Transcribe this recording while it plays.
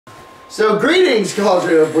So greetings,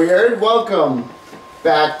 Cauldron of Weird. Welcome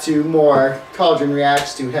back to more Cauldron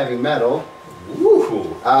Reacts to Heavy Metal.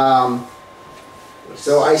 Woo!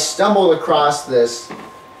 So I stumbled across this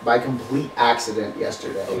by complete accident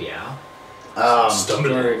yesterday. Oh yeah?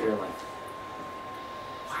 Story of your life.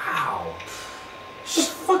 Wow. What the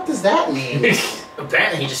fuck does that mean?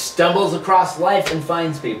 Apparently he just stumbles across life and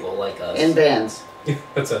finds people like us. In bands.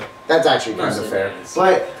 That's actually kind of fair. Bands.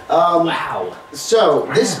 But, wow. So,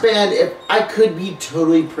 this band, if I could be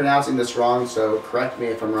totally pronouncing this wrong, so correct me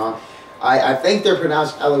if I'm wrong. I think they're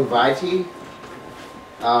pronounced ELUVEITIE.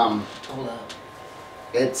 Hold up.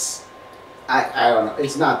 It's, I don't know,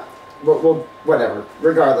 it's not, well, whatever,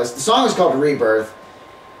 regardless. The song is called Rebirth,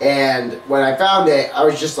 and when I found it, I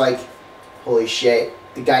was just like, holy shit,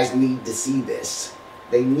 the guys need to see this.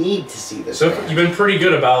 They need to see this. So band. you've been pretty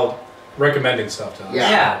good about recommending stuff to us.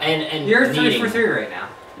 Yeah. And You're 3 for 3 right now.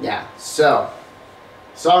 Yeah, so,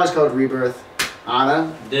 song is called Rebirth.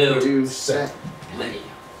 Anna, do set. Ready.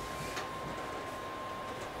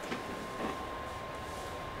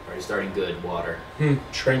 Already starting good. Water.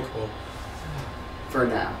 Tranquil. For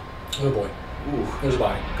now. Oh boy. Ooh. There's a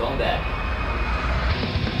body. Going back.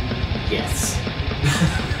 Yes.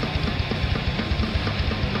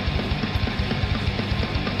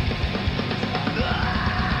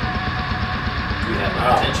 You have my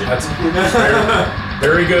attention. That's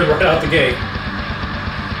very good right out the gate.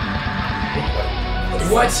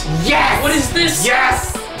 What? Yes! What is this?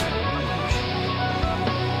 Yes!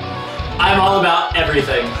 I'm all about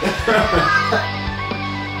everything. It's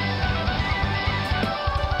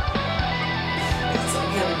like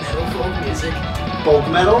heavy metal folk music. Folk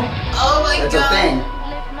metal? Oh my That's god! a thing.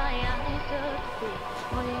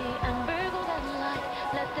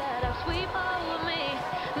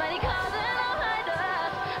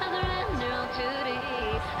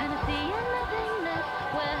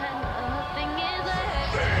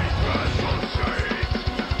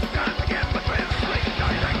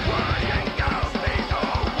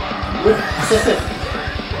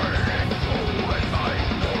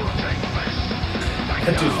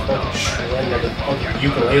 That dude's fucking shredded like a fucking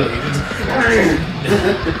ukulele.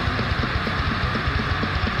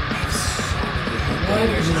 I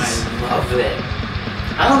love it.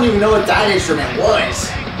 I don't even know what that instrument was.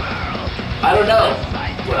 I don't know,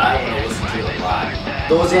 but I want to listen to it a lot.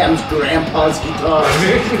 Those Adam's grandpa's guitar.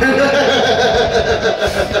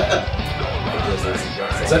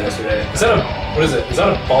 Is that a, what is it? Is that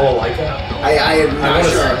a balalaika? I am not wanna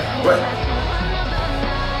sure. But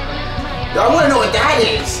I want to know what that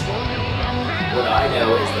is. What I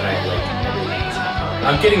know is that I like everything's happening.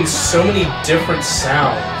 I'm getting so many different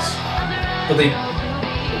sounds, but they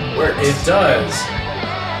Works. it does.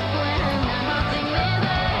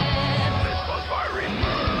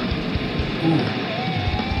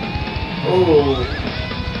 Oh.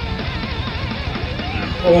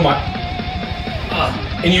 Oh my.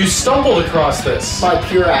 And you stumbled across this. By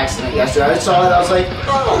pure accident yesterday. I saw it, I was like,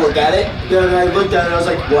 oh, I'll look at it. Then I looked at it, I was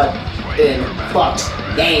like, what in fuck's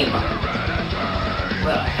name?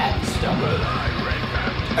 Well, I hadn't stumbled.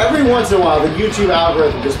 Every once in a while, the YouTube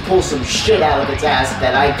algorithm just pulls some shit out of its ass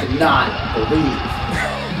that I could not believe.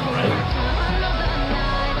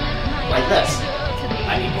 Like this.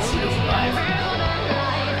 I need to see this live.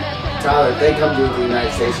 Tyler, if they come to the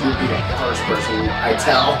United States, you'd be the first person I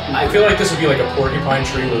tell. I feel like this would be like a porcupine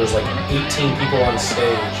tree where there's like 18 people on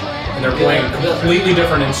stage and they're playing completely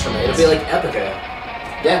different instruments. It'd be like Epica.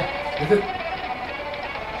 Yeah.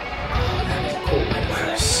 Cool.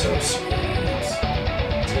 Wow, so sweet.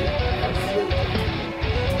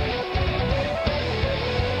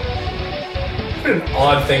 What an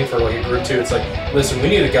odd thing for like a group too. It's like, listen, we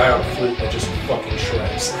need a guy on a flute that just fucking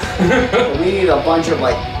shreds. We need a bunch of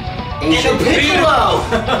like ancient Piccolo!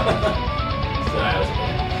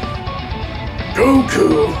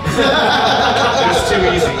 Goku. It was too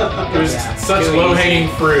easy. It was such Too low-hanging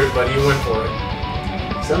fruit, but he went for it.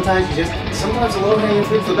 Sometimes the low hanging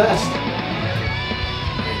fruit's the best.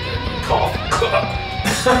 Cough.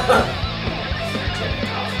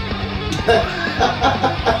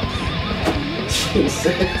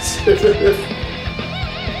 Jesus.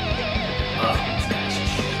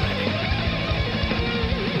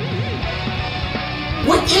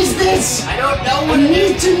 What is this? I don't know I what it is.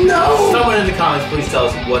 need to know. Someone in the comments, please tell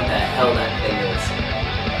us what the hell that thing is.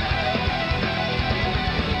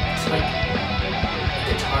 It's like a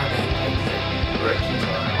guitar band thing. Or a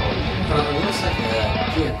guitar. It looks like a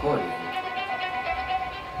key accordion.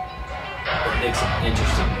 It makes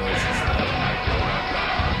interesting noises though.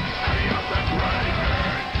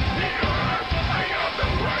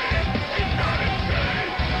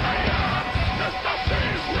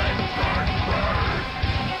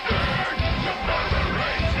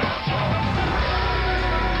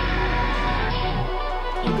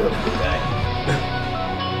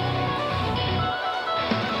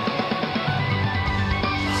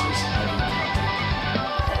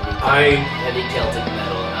 heavy Celtic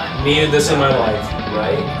metal, and I needed this in my life.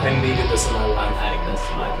 Right? I needed this in my I'm life. adding this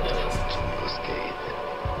to my playlist.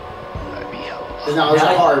 And now there's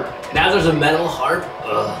a harp. Now there's a metal harp.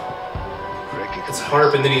 Ugh. It's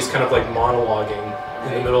harp, and then he's kind of like monologuing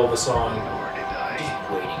in the middle of the song.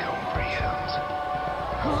 Just waiting.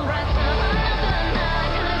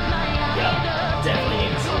 Yeah, definitely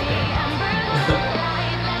need something.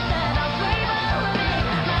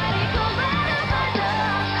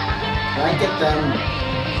 Can I get them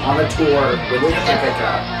on a tour with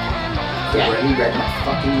Epica? Yeah, you read my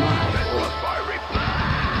fucking mind.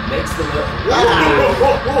 Makes the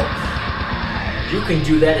You can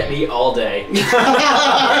do that at me all day.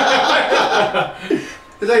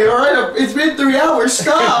 It's like, alright, it's been 3 hours,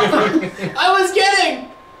 stop! I was kidding!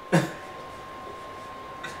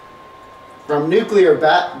 From Nuclear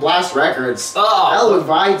Blast Records, Oh,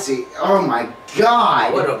 ELUVEITIE. Oh my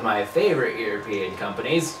god! one of my favorite European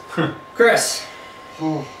companies. Chris.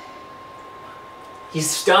 He's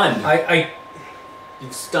stunned.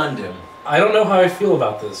 You've stunned him. I don't know how I feel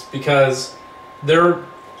about this because I'm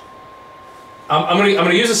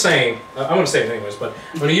gonna use a saying. I'm gonna say it anyways, but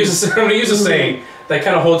I'm gonna use a saying that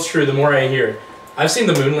kind of holds true the more I hear it. I've seen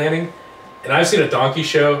the moon landing, and I've seen a donkey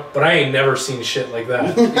show, but I ain't never seen shit like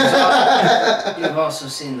that. You've also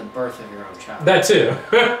seen the birth of your own child. That too.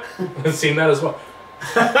 I've seen that as well.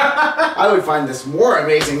 I would find this more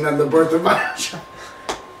amazing than the birth of my child.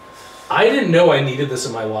 I didn't know I needed this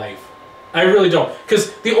in my life. I really don't,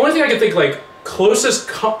 because the only thing I can think like closest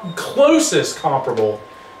comparable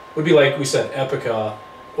would be like we said, Epica,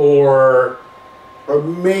 or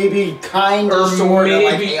maybe kind of sort of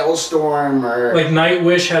like Hailstorm, or like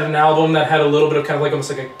Nightwish had an album that had a little bit of kind of like almost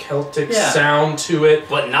like a Celtic sound to it,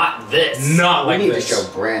 But not this. not like we need this. to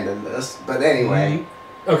show Brandon this. But anyway,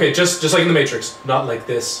 Okay, just like in the Matrix, not like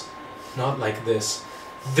this, not like this.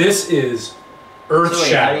 This is earth So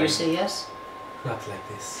wait, how do shattering. you say yes? Not like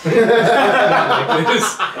this. Not like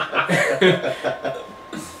this.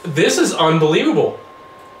 This is unbelievable.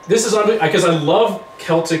 This is unbelievable because I love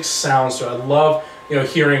Celtic sounds. So I love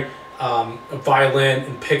hearing a violin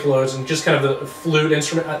and piccolos and just kind of the flute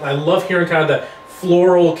instrument. I love hearing kind of that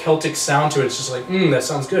floral Celtic sound to it. It's just like that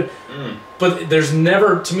sounds good. But there's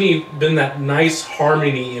never to me been that nice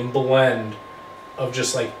harmony and blend of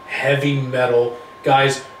just like heavy metal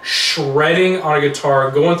guys shredding on a guitar,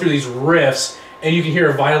 going through these riffs. And you can hear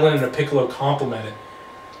a violin and a piccolo complement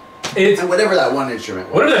it. and whatever that one instrument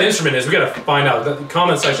was. Whatever that instrument is, we gotta find out. The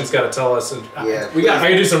comment section's gotta tell us. And Yeah. I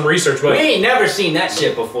gotta do some research. But We ain't never seen that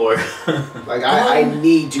shit before. Like I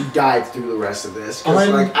need to dive through the rest of this because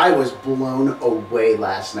like I was blown away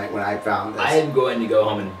last night when I found this. I am going to go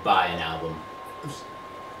home and buy an album.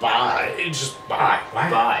 just buy.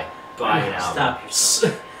 Buy an album. Stop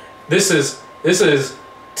yourself. This is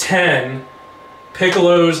 10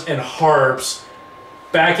 piccolos and harps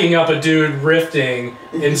backing up a dude riffing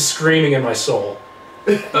and screaming in my soul.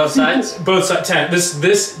 Both sides? Both sides. 10.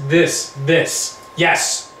 This.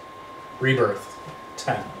 Yes. Rebirth.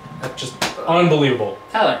 10. That's just unbelievable.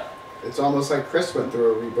 Tyler. It's almost like Chris went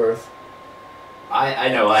through a rebirth. I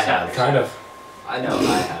know I have. Kind of. I know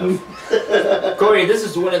I have. Corey, this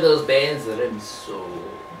is one of those bands that I'm so...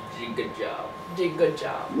 Did a good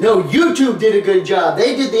job. No, YouTube did a good job.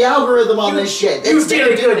 They did the algorithm on this shit. You It's did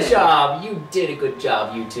them a doing good it. job. You did a good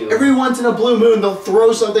job, YouTube. Every once in a blue moon, they'll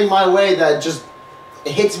throw something my way that just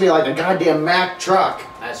hits me like a goddamn Mack truck.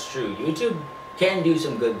 That's true. YouTube can do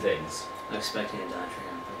some good things. I'm expecting a Dodge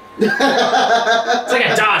Ram. It's like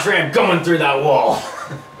a Dodge Ram going through that wall.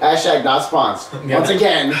 Hashtag not sponsored. Yeah. Once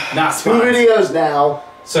again, Not 2 sponsored. videos now.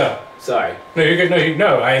 So, Sorry. no, you're good.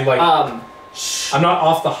 No, I like. I'm not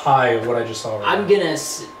off the high of what I just saw. Right I'm now. gonna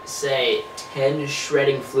say 10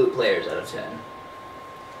 shredding flute players out of 10.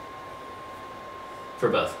 For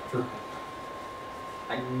both.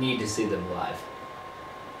 I need to see them live.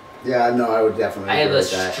 Yeah, no, I would definitely I have agree a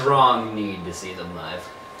with that. strong need to see them live.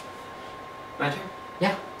 My turn?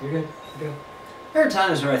 Yeah, you're good. There are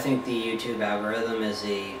times where I think the YouTube algorithm is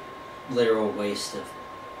a literal waste of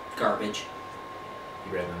garbage.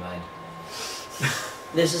 You read my mind.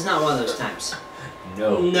 This is not one of those times.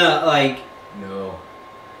 No. No, like, No.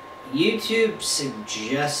 YouTube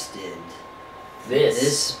suggested This.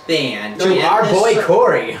 this band. To get our this boy so-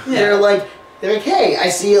 Corey. They're like, hey, I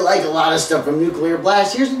see you like a lot of stuff from Nuclear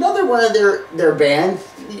Blast. Here's another one of their band.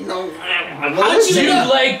 You know, How do you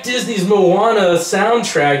like Disney's Moana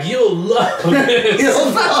soundtrack? You'll love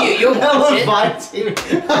this. Fuck you, you'll watch it.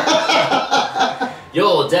 it.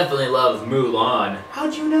 You'll definitely love Mulan.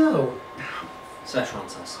 How'd you know? Szechuan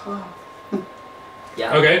sauce.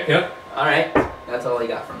 Yeah. Okay, yep. Alright. That's all I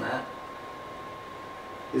got from that.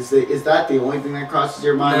 Is that the only thing that crosses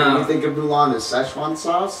your mind when No. you think of Mulan is Szechuan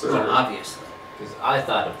sauce? Or? Well, obviously. Because I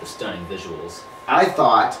thought of the stunning visuals. I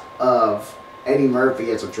thought of Eddie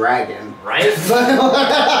Murphy as a dragon. Right?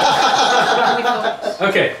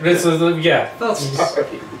 Okay, this is yeah. Focus.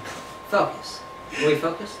 Focus. Are we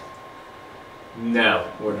focused? No,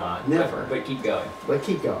 we're not. Never. But keep going. But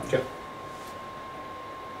keep going. Okay.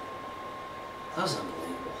 That was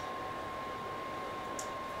unbelievable.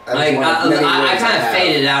 That was Like one of many I words kind of have.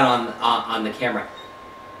 faded out on the camera.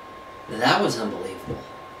 That was unbelievable.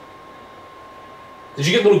 Did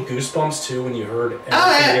you get little goosebumps too when you heard? everything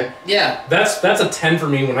Oh yeah, again? yeah. That's a 10 for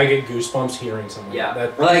me when I get goosebumps hearing something. Yeah.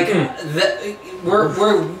 That, Like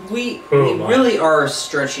we Oh, my. really are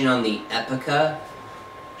stretching on the epica,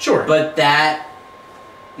 sure. but that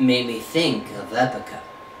made me think of epica.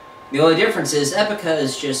 The only difference is epica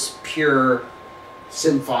is just pure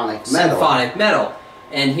Symphonic metal. symphonic metal,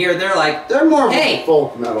 and here they're like, They're more of Hey, a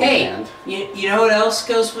folk metal hey, band. you know what else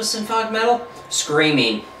goes with symphonic metal?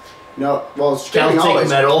 Screaming. No, well, screaming Celtic always.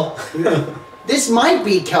 metal. This might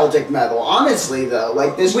be Celtic metal, honestly, though.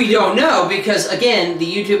 Like this. We don't know because again, the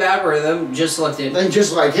YouTube algorithm just looked at Then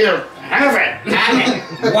just like here, have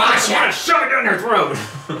it. watch it. Shove it down your throat.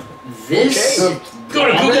 This Go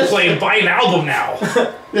to Google Play and buy an album now.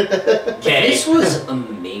 Okay. this was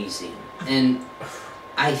amazing, and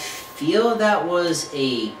I feel that was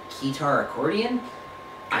a guitar accordion.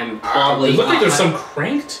 I'm probably It looked like there's some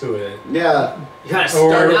crank to it. Yeah, You gotta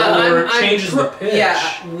Or- start it or- out. it changes the pitch. Yeah,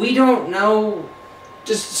 we don't know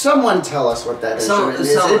just someone tell us what that instrument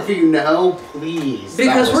is. If you know, please.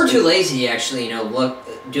 because That we're was too lazy to actually,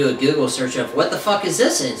 do a Google search of what the fuck is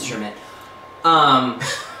this instrument.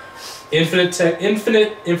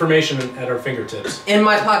 Infinite information at our fingertips. In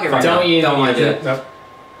my pocket right now. Don't you Don't want to do do it. Nope.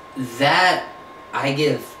 That I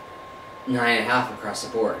give 9.5 across the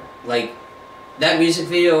board. Like that music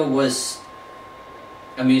video was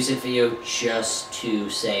a music video just to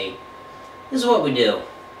say, "This is what we do."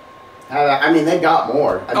 I mean, they got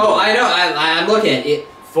more. I know. I'm looking at it.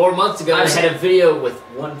 4 months ago, I'm I had a video with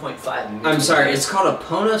 1.5 million. I'm sorry. It's called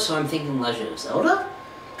Epona, so I'm thinking Legend of Zelda.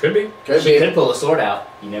 Could be. Could She be. could pull a sword out.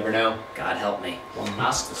 You never know. God help me. Well,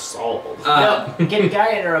 Master Soul. No, can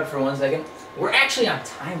I interrupt for 1 second? We're actually on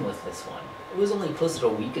time with this one. It was only posted a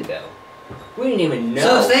week ago. We didn't even know.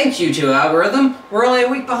 So thanks, YouTube algorithm. We're only a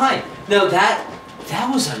week behind. No, that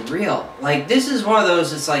was unreal. Like this is one of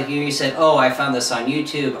those. It's like you said, "Oh, I found this on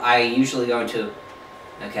YouTube." I usually go into.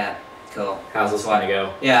 Okay, cool. How's this one to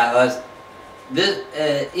go? Yeah, this.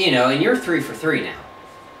 And you're 3 for 3 now.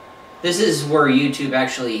 This is where YouTube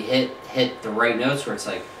actually hit the right notes where it's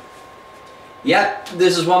like, yep,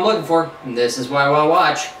 this is what I'm looking for. And this is what I want to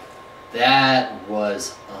watch. That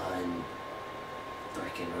was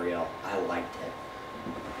freaking real. I liked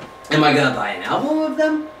it. Am I gonna buy an album of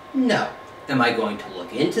them? No. Am I going to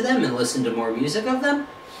look into them and listen to more music of them?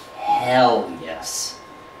 Hell yes.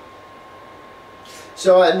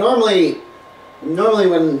 So normally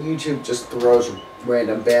when YouTube just throws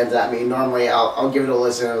random bands at me, normally I'll give it a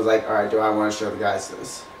listen. And I was like, all right, do I want to show the guys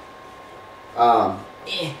this?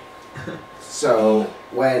 So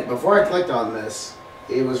before I clicked on this,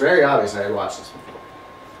 it was very obvious I had watched this before.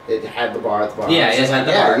 It had the bar at the bottom. Yeah, I was it just had like,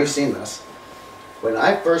 the yeah, bar. you've seen this. When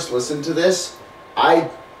I first listened to this, I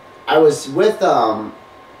was with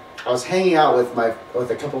I was hanging out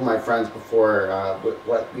with a couple of my friends before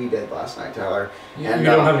what we did last night, Tyler. You And,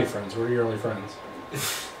 don't have any friends. We're your only friends.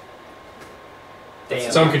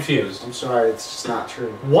 Damn. So I'm confused. I'm sorry, it's just not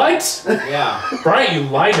true. What? Yeah. Brian, you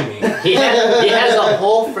lied to me. He has a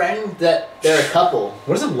whole friend that they're a couple.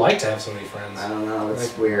 What is it like to have so many friends? I don't know, it's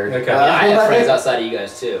Like, weird. okay. I have friends outside of you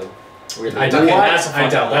guys too. Really. I doubt That's a I fucking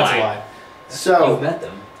doubt that's a lie. lie. So You've met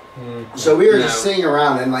them. So we were No. just sitting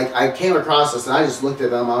around, and like I came across this, and I just looked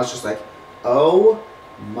at them. I was just like, "Oh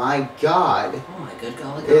my god!" Oh my good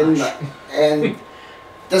golly gosh. And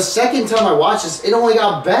the second time I watched this, it only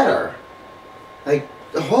got better. Like,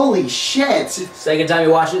 holy shit! Second time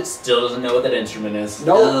you watch it, still doesn't know what that instrument is.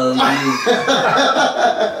 Nope.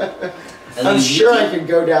 I'm sure I could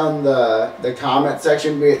go down the comment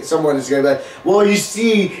section. Someone is gonna be like, "Well, you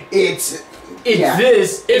see, it's yeah.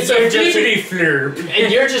 this. It's a you're just flippity flirp.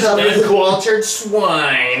 and you're just an uncultured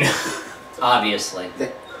swine. Obviously.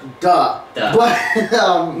 duh." Duh. But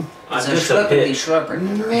It's a just a schluppity pit. schlupper.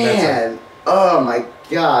 man, oh my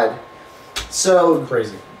god! So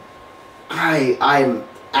Crazy. I'm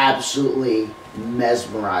absolutely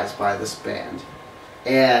mesmerized by this band,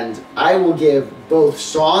 and I will give both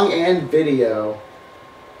song and video.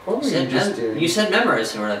 What were you just doing? You said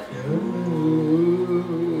memorize, and we're like,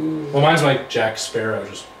 Well, mine's like Jack Sparrow.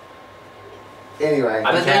 Just Anyway.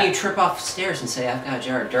 But then you trip off the stairs and say, I've got a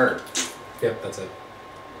jar of dirt. Yep, that's it.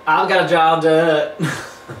 I've got a job to.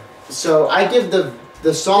 So I give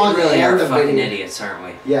the song We really and are the fucking video. idiots, aren't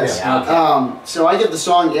we? Yes. Yeah. Okay. So I give the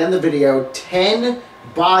song and the video 10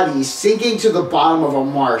 bodies sinking to the bottom of a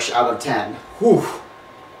marsh out of 10. Whew.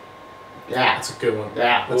 Yeah. That's a good one.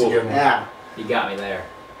 Yeah. That's a good one. Yeah. You got me there.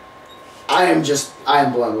 I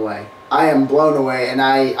am blown away. I am blown away, and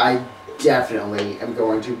I definitely am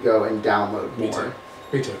going to go and download Me more.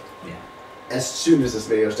 too. Me too. As soon as this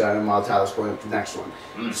video's done, and while Tyler's pulling up the next one.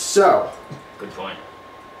 Mm. So, Good point.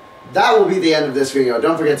 that will be the end of this video.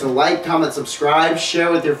 Don't forget to like, comment, subscribe,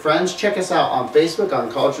 share with your friends. Check us out on Facebook,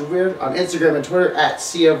 on Cauldron Weird, on Instagram and Twitter at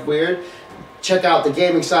 @CFWeird. Check out the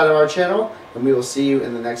gaming side of our channel, and we will see you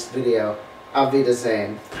in the next video. Auf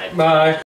Wiedersehen. Bye.